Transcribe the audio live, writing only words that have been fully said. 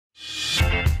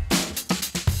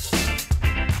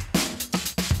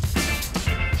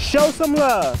Show some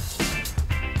love.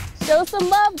 Show some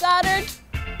love, Goddard.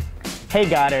 Hey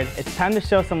Goddard, it's time to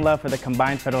show some love for the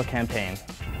combined federal campaign.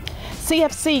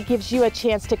 CFC gives you a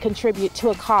chance to contribute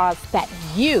to a cause that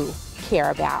you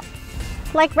care about.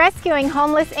 Like rescuing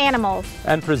homeless animals.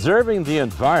 And preserving the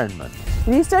environment.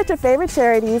 Research your favorite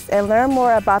charities and learn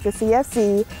more about the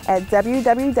CFC at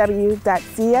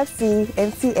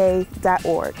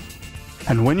www.cfcnca.org.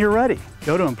 And when you're ready,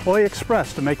 go to Employee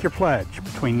Express to make your pledge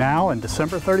between now and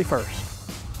December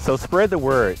 31st. So spread the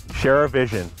word, share our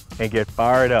vision, and get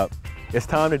fired up. It's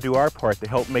time to do our part to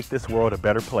help make this world a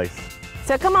better place.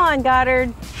 So come on,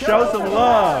 Goddard. Show some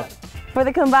love for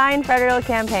the combined federal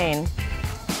campaign.